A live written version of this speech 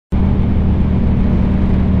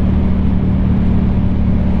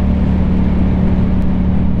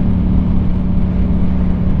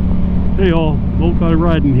Hey all, old Guy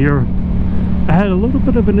Ridin here. I had a little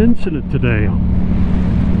bit of an incident today.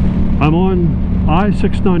 I'm on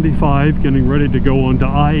I-695 getting ready to go onto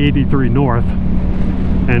I-83 North,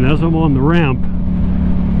 and as I'm on the ramp,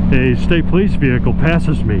 a state police vehicle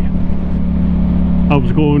passes me. I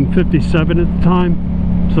was going 57 at the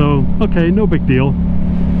time, so okay, no big deal.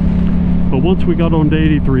 But once we got onto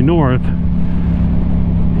 83 North,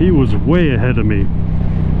 he was way ahead of me.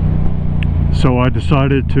 So I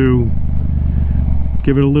decided to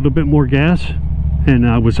give it a little bit more gas, and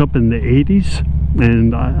I was up in the 80s,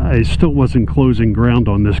 and I still wasn't closing ground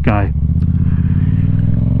on this guy.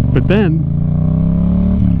 But then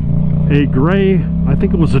a gray, I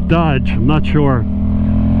think it was a Dodge, I'm not sure,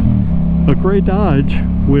 a gray Dodge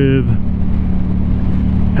with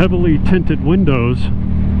heavily tinted windows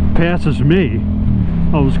passes me.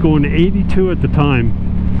 I was going 82 at the time,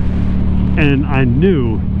 and I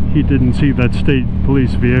knew he didn't see that state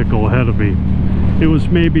police vehicle ahead of me. It was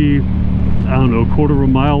maybe, I don't know, a quarter of a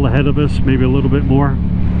mile ahead of us, maybe a little bit more.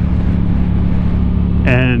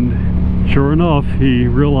 And sure enough, he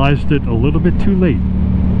realized it a little bit too late.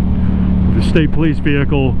 The state police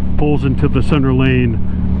vehicle pulls into the center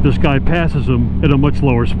lane. This guy passes him at a much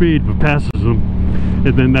lower speed, but passes him.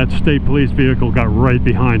 And then that state police vehicle got right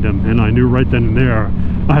behind him, and I knew right then and there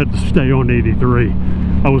I had to stay on 83.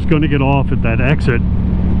 I was going to get off at that exit,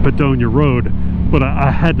 Padonia Road, but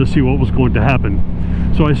I had to see what was going to happen.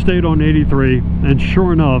 So I stayed on 83, and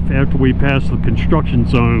sure enough, after we passed the construction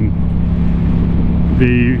zone,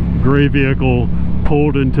 the gray vehicle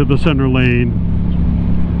pulled into the center lane.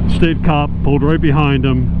 State cop pulled right behind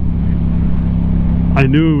him. I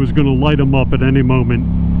knew it was going to light him up at any moment,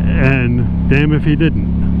 and damn if he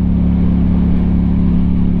didn't.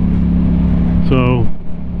 So,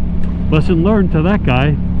 lesson learned to that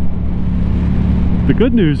guy. The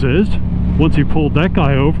good news is, once he pulled that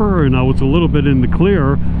guy over and I was a little bit in the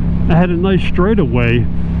clear, I had a nice straightaway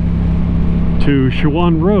to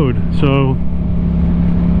Shawan Road. So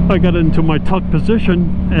I got into my tuck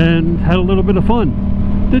position and had a little bit of fun.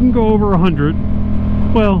 Didn't go over 100.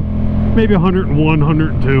 Well, maybe 101,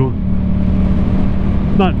 102.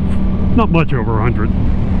 Not much over 100.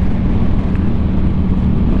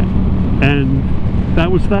 And that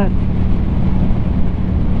was that.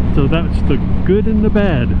 So that's the good and the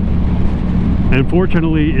bad. And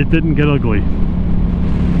fortunately, it didn't get ugly.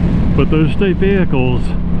 But those state vehicles,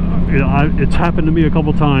 it's happened to me a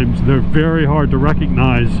couple times. They're very hard to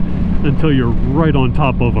recognize until you're right on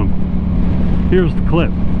top of them. Here's the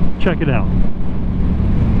clip. Check it out.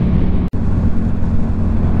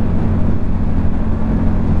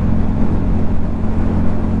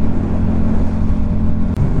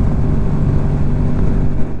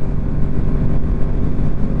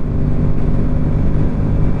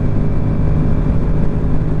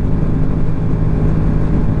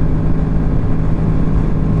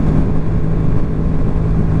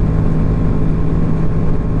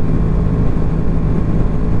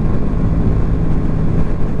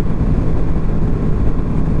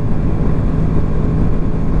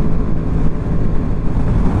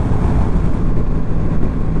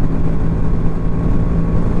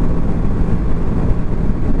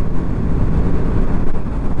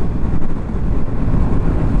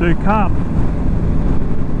 The cop.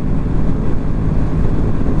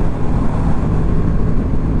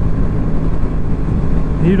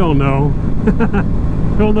 He don't know.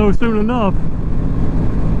 He'll know soon enough.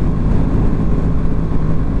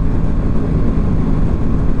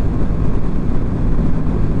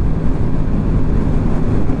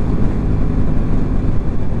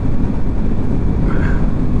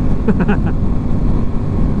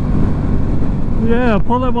 Yeah,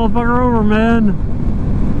 pull that motherfucker over, man.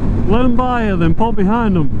 Let him by you, then pull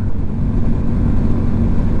behind him.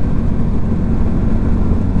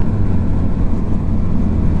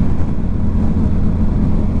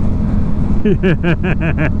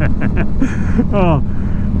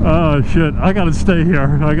 Oh shit, I gotta stay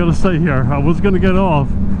here. I gotta stay here. I was gonna get off,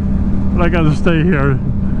 but I gotta stay here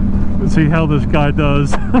and see how this guy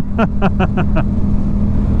does.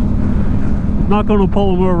 Not gonna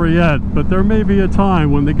pull him over yet, but there may be a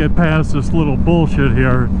time when they get past this little bullshit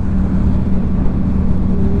here.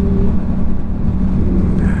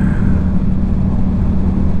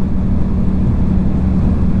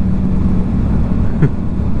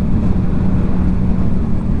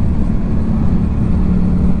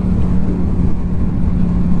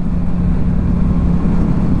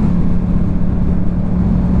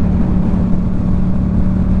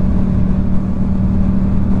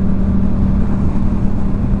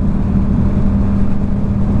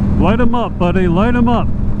 Light him up, buddy. Light him up.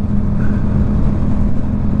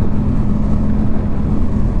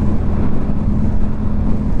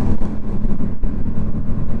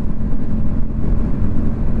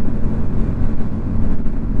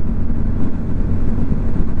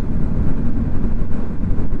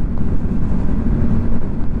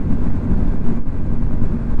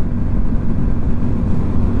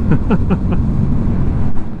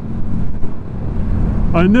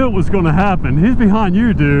 I knew it was going to happen. He's behind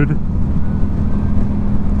you, dude.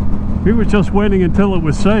 He was just waiting until it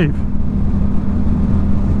was safe.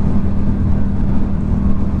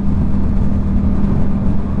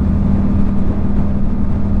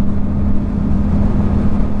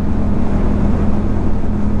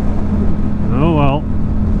 Oh well.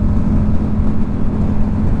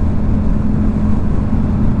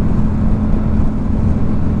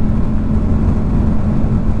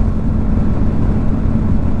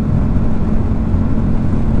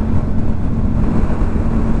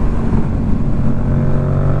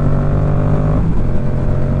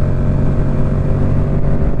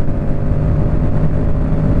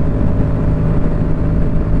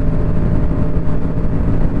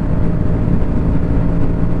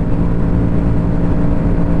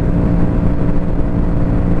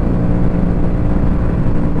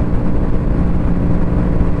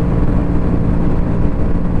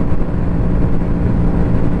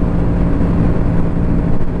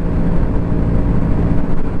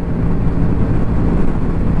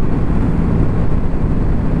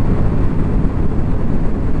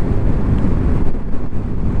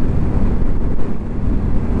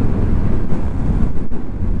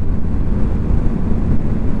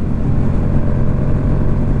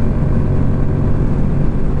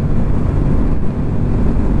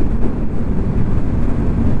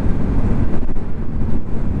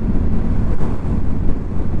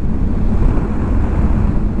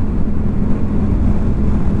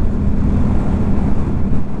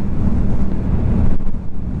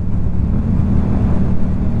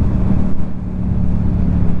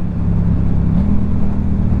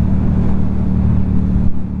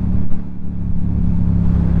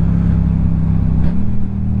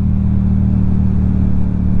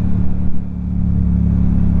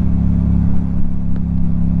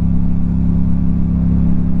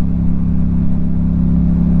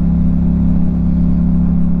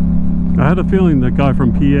 I had a feeling that guy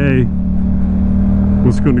from PA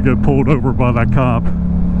was going to get pulled over by that cop.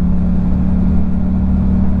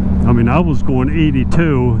 I mean, I was going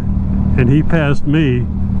 82 and he passed me.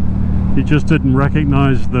 He just didn't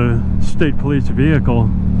recognize the state police vehicle,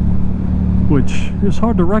 which is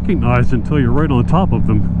hard to recognize until you're right on top of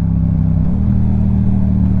them.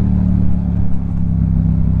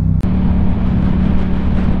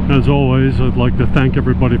 As always, I'd like to thank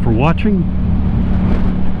everybody for watching.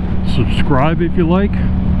 Subscribe if you like.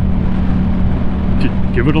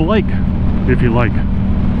 Give it a like if you like.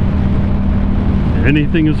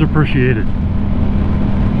 Anything is appreciated.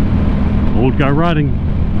 Old Guy Ridin.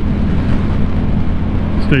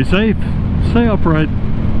 Stay safe, stay upright.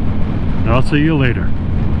 I'll see you later.